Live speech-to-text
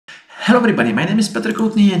Hello everybody, my name is Petr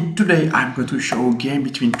Koutný and today I'm going to show a game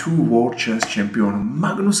between two world chess champion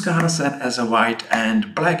Magnus Carlsen as a white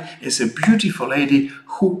and black is a beautiful lady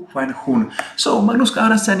Wenjun. So Magnus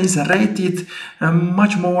Carlsen is rated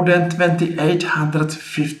much more than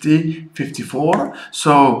 2854,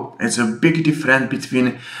 so it's a big difference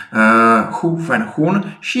between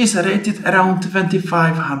Wenjun. She is rated around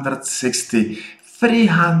 2560,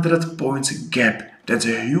 300 points gap. That's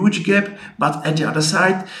a huge gap, but at the other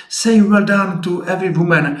side, say well done to every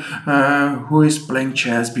woman who is playing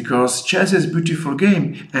chess, because chess is a beautiful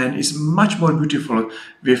game and is much more beautiful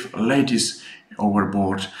with ladies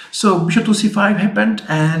overboard. So bishop to c5 happened,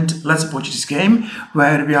 and let's watch this game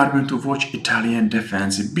where we are going to watch Italian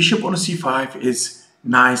defense. Bishop on c5 is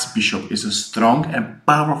nice. Bishop is a strong and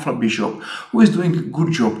powerful bishop who is doing a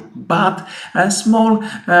good job, but a small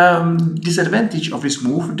disadvantage of this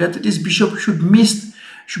move that this bishop should be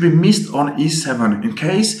missed on e7 in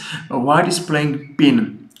case white is playing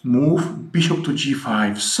pin move bishop to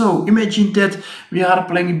g5. So imagine that we are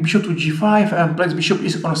playing bishop to g5 and black's bishop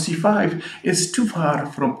is on c5. It's too far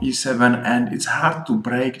from e7 and it's hard to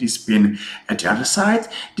break this pin. At the other side,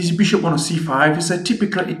 this bishop on c5 is a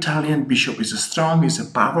typical Italian bishop. It's a strong, it's a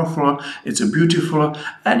powerful, it's a beautiful,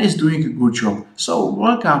 and it's doing a good job. So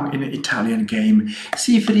welcome in an Italian game.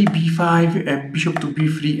 c3, b5, bishop to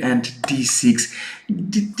b3 and d6.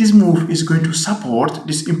 This move is going to support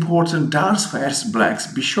this important dark squares black's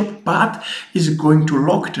bishop, but is going to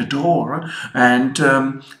lock the door, and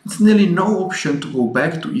it's nearly no option to go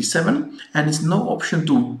back to e7, and it's no option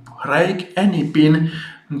to break any pin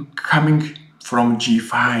coming from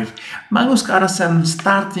g5. Magnus Carlsen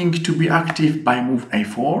starting to be active by move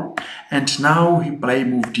a4, and now he play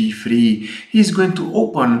move d3. He's going to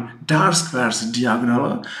open dark squares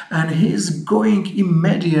diagonal, and he is going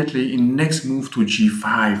immediately in next move to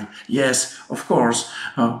g5. Yes, of course,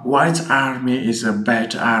 white's army is a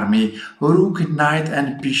bad army. Rook, knight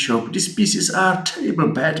and bishop, these pieces are terrible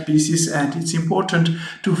bad pieces, and it's important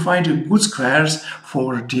to find good squares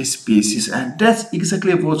for these pieces, and that's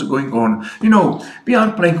exactly what's going on. You know, we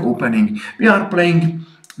are playing opening, we are playing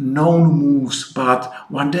known moves, but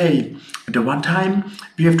one day at the one time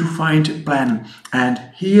we have to find a plan, and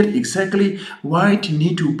here exactly white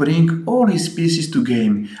need to bring all his pieces to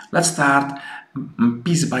game. Let's start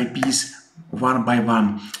piece by piece, one by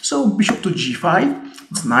one. So bishop to g5,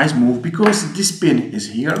 it's a nice move because this pin is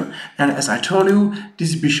here, and as I told you,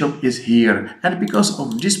 this bishop is here, and because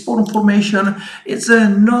of this pawn formation, it's a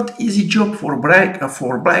not easy job for black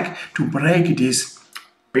to break this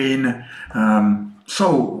pin.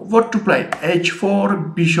 So what to play?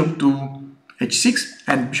 h4, bishop to h6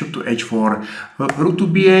 and bishop to h4, rook to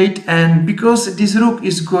b8, and because this rook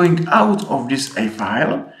is going out of this a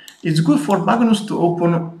file, it's good for Magnus to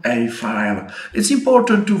open a file. It's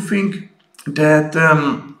important to think that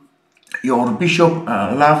your bishop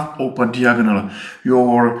love open diagonal,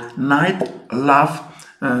 your knight love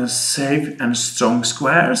safe and strong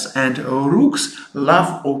squares, and rooks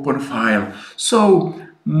love open file. So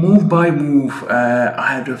move by move,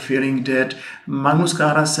 I have the feeling that Magnus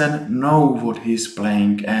Carlsen knows what he's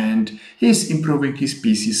playing and he's improving his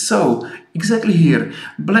pieces. So exactly here,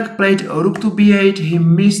 black played rook to b8, he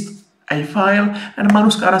missed a file, and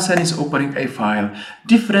Magnus Carlsen is opening a file.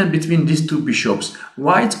 Different between these two bishops.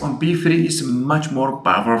 White on b3 is much more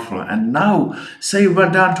powerful, and now say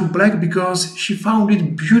well done to black because she found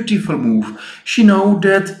it beautiful move. She know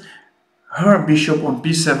that her bishop on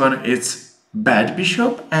b7 is bad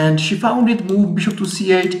bishop, and she found it move bishop to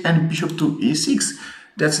c8 and bishop to e6.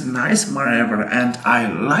 That's a nice maneuver, and I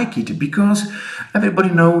like it because everybody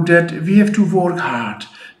know that we have to work hard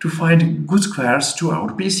to find good squares to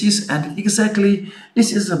our pieces, and exactly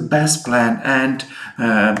this is the best plan. And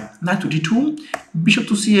knight to d2, bishop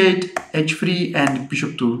to c8, h3 and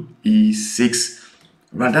bishop to e6.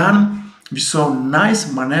 Well done. We saw nice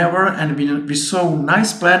maneuver, and we saw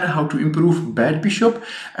nice plan how to improve bad bishop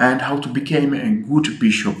and how to become a good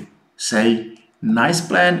bishop. Say nice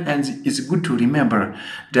plan, and it's good to remember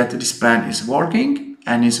that this plan is working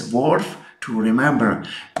and is worth to remember.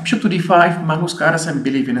 Bishop to d5, Magnus Carlsen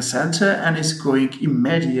believe in a center and is going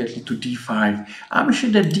immediately to d5. I'm sure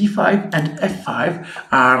that d5 and f5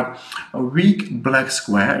 are weak black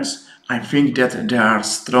squares. I think that there are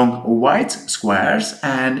strong white squares,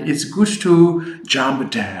 and it's good to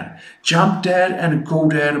jump there and go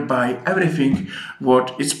there by everything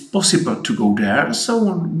what is possible to go there.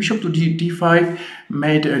 So bishop to d5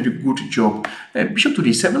 made a good job. Bishop to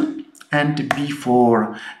d7, and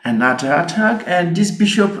b4, another attack, and this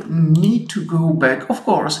bishop need to go back. Of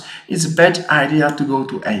course, it's a bad idea to go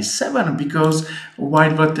to a7 because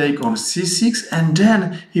white will take on c6 and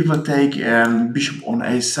then he will take bishop on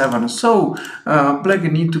a7. So black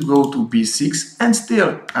need to go to b6, and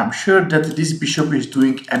still I'm sure that this bishop is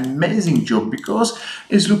doing an amazing job because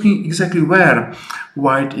it's looking exactly where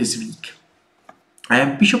white is weak.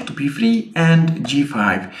 And bishop to b3 and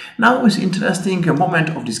g5. Now is interesting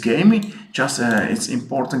moment of this game. Just it's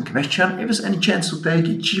important question. If there's any chance to take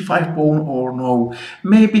g5 pawn or no,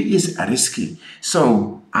 maybe it's risky.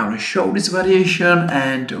 So I'll show this variation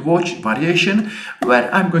and watch variation where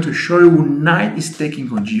I'm going to show you knight is taking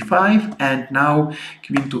on g5 and now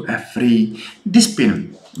queen to f3. This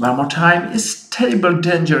pin, one more time, is terrible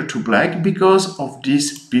danger to black because of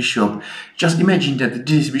this bishop. Just imagine that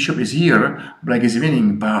this bishop is here, black is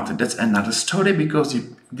winning, but that's another story because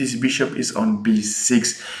this bishop is on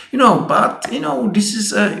b6. But this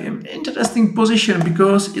is an interesting position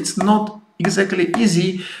because it's not exactly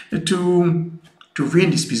easy to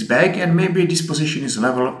win this piece back, and maybe this position is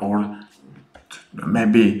level, or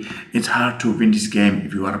maybe it's hard to win this game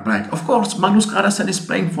if you are black. Of course, Magnus Carlsen is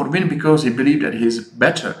playing for win because he believes that he's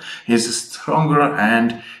better, he's stronger,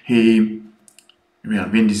 and he will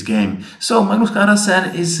win this game. So Magnus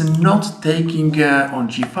Carlsen is not taking on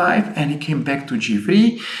g5, and he came back to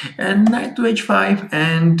g3 and knight to h5,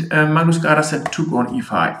 and Magnus Carlsen took on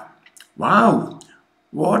e5. Wow,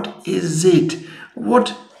 what is it?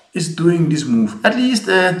 What is doing this move? At least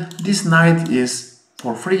this knight is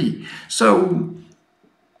for free. So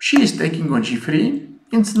she is taking on g3.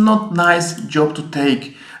 It's not nice job to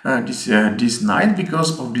take this knight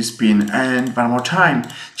because of this pin. And one more time,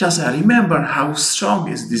 just remember how strong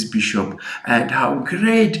is this bishop and how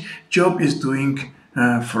great job is doing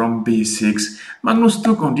from b6. Magnus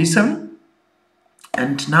took on d7,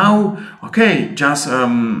 and now okay, just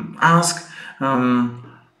ask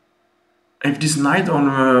if this knight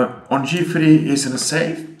on g3 isn't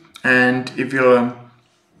safe, and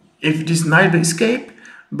if this knight will escape,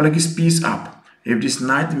 black is piece up. If this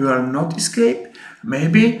knight will not escape,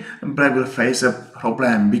 maybe black will face a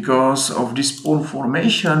problem because of this pawn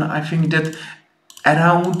formation. I think that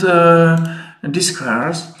around these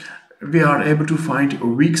squares we are able to find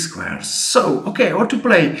weak squares. So okay, what to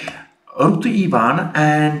play? Rook to e1,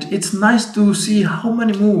 and it's nice to see how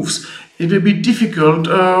many moves. It will be difficult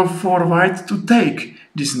for white to take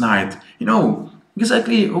this knight.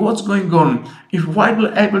 Exactly what's going on. If white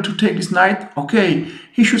will able to take this knight, okay,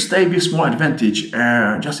 he should stay with small advantage.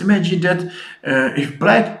 Just imagine that if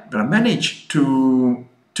black will manage to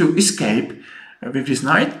escape with this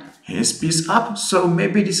knight, his piece up. So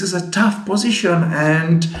maybe this is a tough position,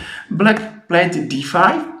 and black played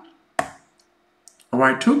d5,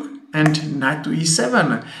 white took, and knight to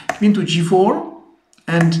e7, queen to g4,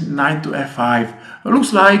 and knight to f5.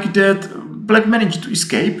 Looks like that black managed to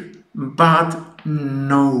escape, but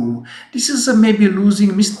no, this is a maybe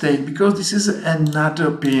losing mistake because this is another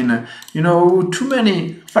pin. Too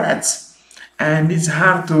many threats, and it's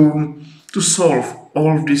hard to solve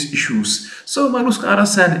all of these issues. So Magnus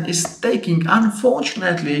Carlsen is taking,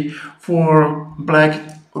 unfortunately for black,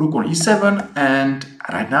 rook on e7, and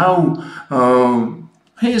right now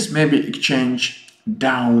he is maybe exchange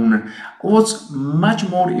down. What's much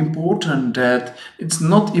more important that it's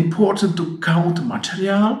not important to count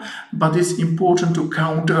material, but it's important to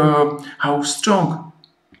count how strong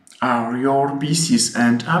are your pieces,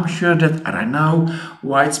 and I'm sure that right now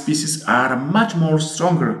white's pieces are much more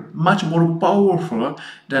stronger, much more powerful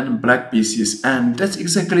than black pieces, and that's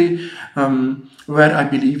exactly where I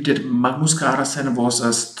believe that Magnus Carlsen was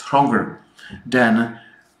stronger than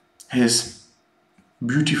his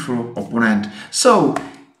beautiful opponent. So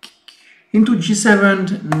into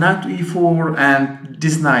g7, knight to e4, and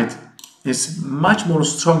this knight is much more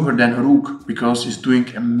stronger than rook because he's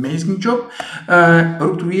doing amazing job.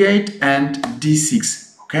 Rook to e8 and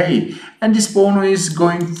d6. Okay, and this pawn is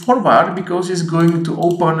going forward because he's going to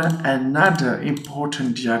open another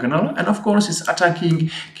important diagonal, and of course he's attacking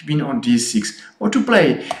queen on d6. What to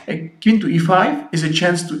play? Queen to e5 is a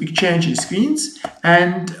chance to exchange his queens,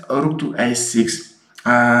 and rook to a6.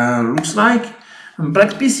 Looks like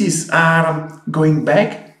black pieces are going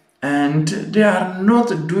back, and they are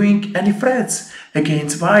not doing any threats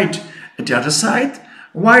against white. At the other side,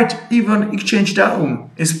 white even exchange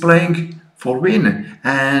down is playing for win,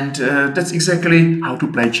 and that's exactly how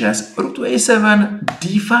to play chess. Rook to a7,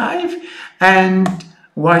 d5, and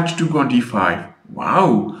white took on d5.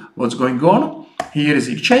 Wow, what's going on? Here is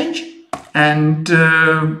exchange, and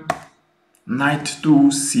knight to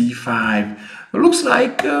c5. Looks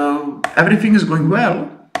like everything is going well.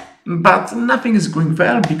 but nothing is going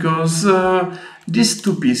well because these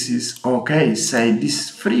two pieces, okay, say these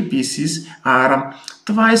three pieces are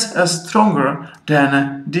twice as stronger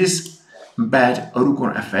than this bad rook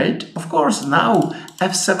on f8. Of course, now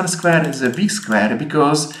f7 square is a weak square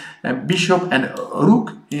because bishop and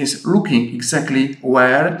rook is looking exactly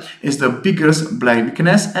where is the biggest black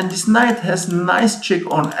weakness, and this knight has nice check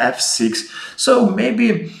on f6. So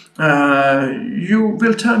maybe you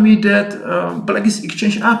will tell me that black is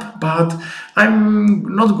exchange up, but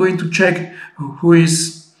I'm not going to check who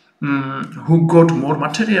got more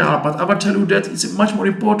material, but I will tell you that it's much more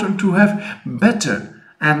important to have better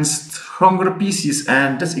and stronger pieces,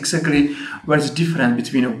 and that's exactly where it's different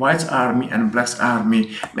between white's army and black's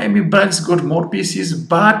army. Maybe black's got more pieces,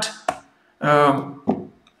 but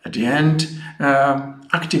at the end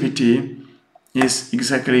activity is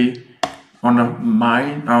exactly on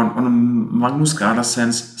Magnus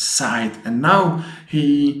Carlsen's side, and now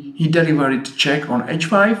he delivered check on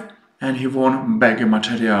h5 and he won back a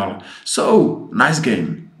material. So nice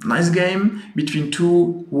game between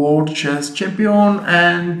two world chess champions,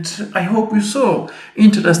 and I hope you saw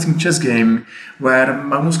interesting chess game where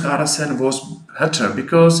Magnus Carlsen was better,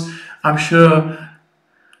 because I'm sure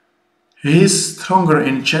he's stronger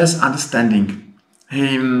in chess understanding.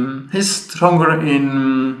 He's stronger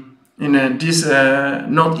in this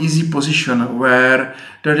not easy position where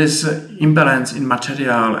there is imbalance in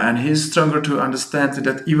material, and he's stronger to understand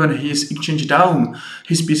that even his exchange down,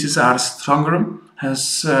 his pieces are stronger,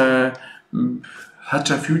 has had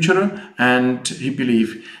a future, and he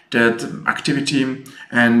believes that activity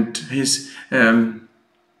and his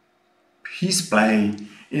play,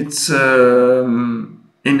 it's in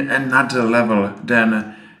another level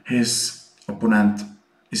than his opponent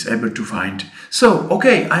is able to find. So,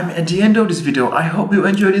 okay, I'm at the end of this video. I hope you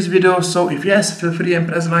enjoyed this video. So if yes, feel free and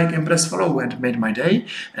press like and press follow, and made my day.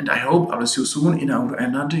 And I hope I will see you soon in our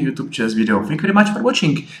another YouTube chess video. Thank you very much for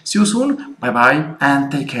watching. See you soon. Bye bye and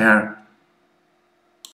take care.